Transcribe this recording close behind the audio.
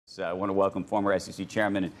So I want to welcome former SEC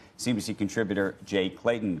Chairman and CNBC contributor Jay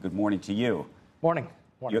Clayton. Good morning to you. Morning.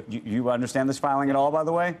 You understand this filing at all, by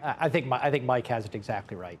the way? I think Mike has it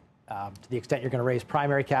exactly right. To the extent you're going to raise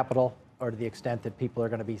primary capital, or to the extent that people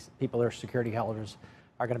who are security holders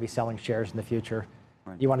are going to be selling shares in the future,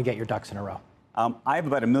 you want to get your ducks in a row. I have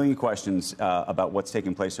about 1 million questions about what's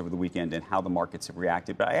taking place over the weekend and how the markets have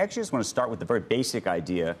reacted. But I actually just want to start with the very basic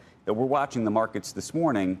idea that we're watching the markets this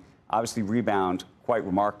morning obviously rebound quite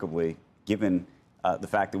remarkably, given the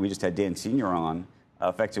fact that we just had Dan Sr. on,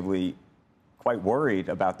 effectively quite worried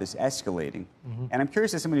about this escalating. Mm-hmm. And I'm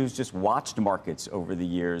curious, as somebody who's just watched markets over the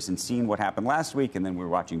years and seen what happened last week, and then we were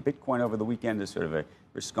watching Bitcoin over the weekend as sort of a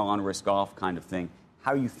risk-on, risk-off kind of thing,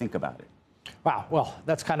 how you think about it. Wow. Well,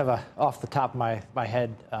 that's kind of a off the top of my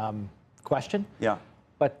head question. Yeah.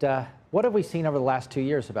 But what have we seen over the last 2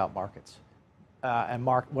 years about markets?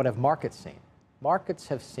 What have markets seen? Markets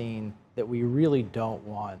have seen that we really don't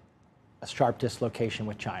want a sharp dislocation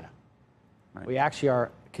with China. Right. We actually are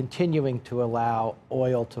continuing to allow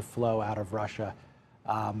oil to flow out of Russia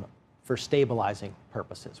for stabilizing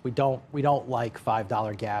purposes. We don't like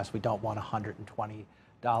 $5 gas. We don't want $120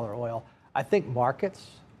 oil. I think markets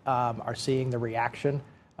are seeing the reaction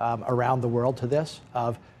around the world to this.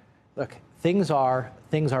 Look, things are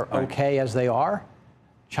okay as they are.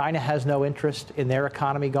 China has no interest in their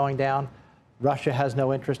economy going down. Russia has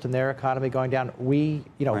no interest in their economy going down. We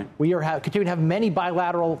are continuing to have many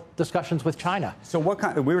bilateral discussions with China. So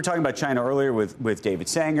we were talking about China earlier with David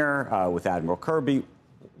Sanger, with Admiral Kirby.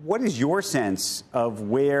 What is your sense of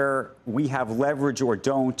where we have leverage or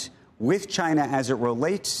don't with China as it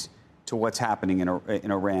relates to what's happening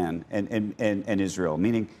in Iran and Israel?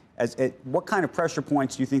 Meaning, what kind of pressure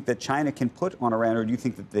points do you think that China can put on Iran, or do you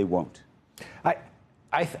think that they won't?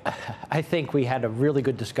 I think we had a really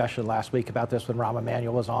good discussion last week about this when Rahm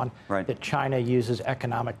Emanuel was on, that China uses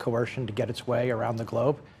economic coercion to get its way around the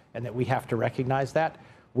globe, and that we have to recognize that.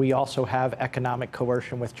 We also have economic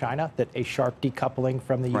coercion with China, that a sharp decoupling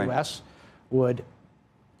from the U.S. would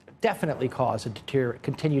definitely cause a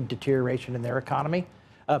continued deterioration in their economy.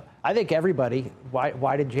 I think everybody,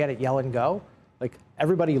 why did Janet Yellen go? Like,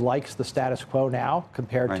 everybody likes the status quo now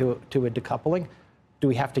compared to a decoupling. Do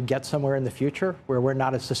we have to get somewhere in the future where we're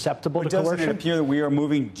not as susceptible to coercion? Doesn't it appear that we are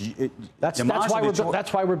moving? That's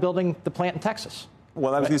why we're building the plant in Texas.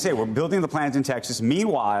 Well, I was going to say, we're building the plant in Texas.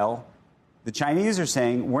 Meanwhile, the Chinese are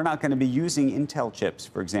saying we're not going to be using Intel chips,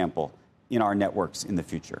 for example, in our networks in the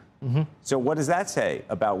future. Mm-hmm. So what does that say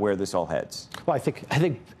about where this all heads? Well, I think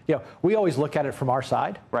we always look at it from our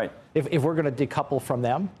side. Right. If we're going to decouple from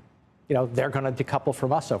them, they're going to decouple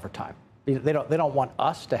from us over time. They don't want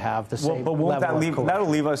us to have the same level of coercion. That'll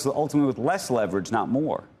leave us ultimately with less leverage, not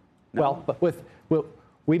more. No? Well, but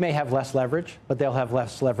we may have less leverage, but they'll have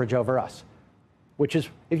less leverage over us. Which is,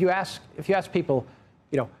 if you ask people,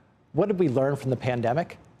 what did we learn from the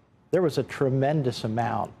pandemic? There was a tremendous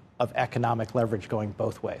amount of economic leverage going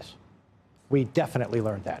both ways. We definitely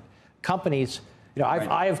learned that. Companies,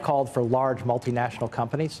 I have called for large multinational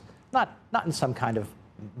companies, not in some kind of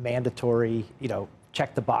mandatory,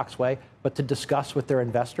 check the box way, but to discuss with their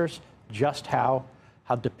investors just how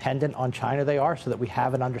dependent on China they are, so that we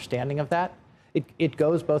have an understanding of that. It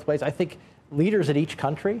goes both ways. I think leaders at each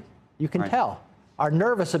country, you can tell, are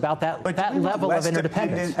nervous about that level of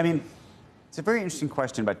interdependence. I mean, it's a very interesting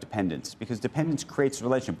question about dependence, because dependence creates a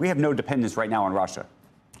relationship. We have no dependence right now on Russia,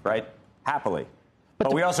 right? Happily.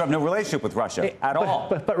 But we also have no relationship with Russia at all.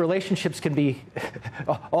 But relationships can be,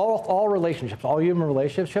 all relationships, all human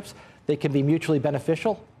relationships, they can be mutually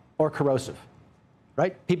beneficial or corrosive,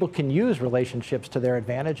 right? People can use relationships to their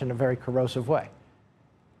advantage in a very corrosive way.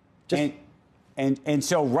 And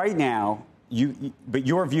so right now, but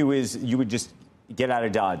your view is you would just get out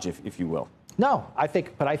of Dodge, if you will. No, I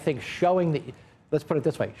think showing that, let's put it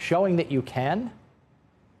this way, showing that you can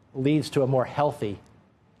leads to a more healthy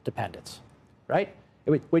dependence, right?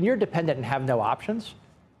 When you're dependent and have no options,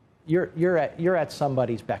 you're at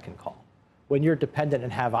somebody's beck and call. When you're dependent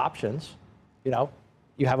and have options,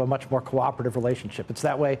 you have a much more cooperative relationship. It's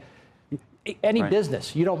that way. Any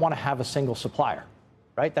business, you don't want to have a single supplier,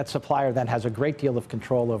 right? That supplier then has a great deal of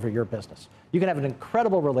control over your business. You can have an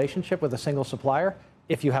incredible relationship with a single supplier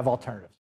if you have alternatives.